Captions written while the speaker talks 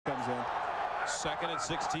2nd and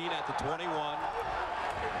 16 at the 21.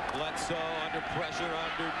 Bledsoe under pressure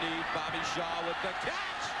underneath. Bobby Shaw with the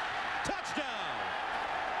catch. Touchdown.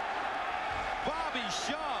 Bobby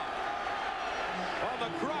Shaw on the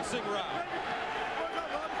crossing route.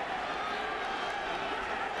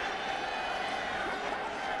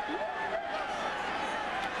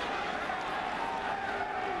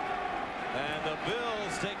 And the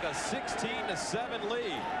Bills take a 16-7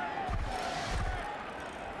 lead.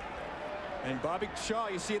 And Bobby Shaw,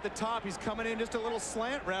 you see at the top, he's coming in just a little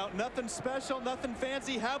slant route. Nothing special, nothing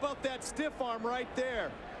fancy. How about that stiff arm right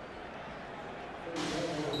there?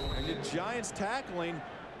 And the Giants tackling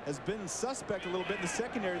has been suspect a little bit in the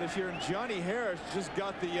secondary this year, and Johnny Harris just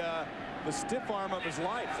got the stiff arm of his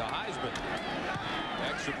life. The Heisman.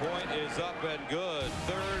 Extra point is up and good.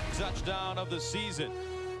 3rd touchdown of the season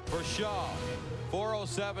for Shaw.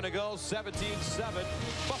 4:07 to go, 17-7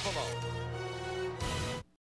 Buffalo.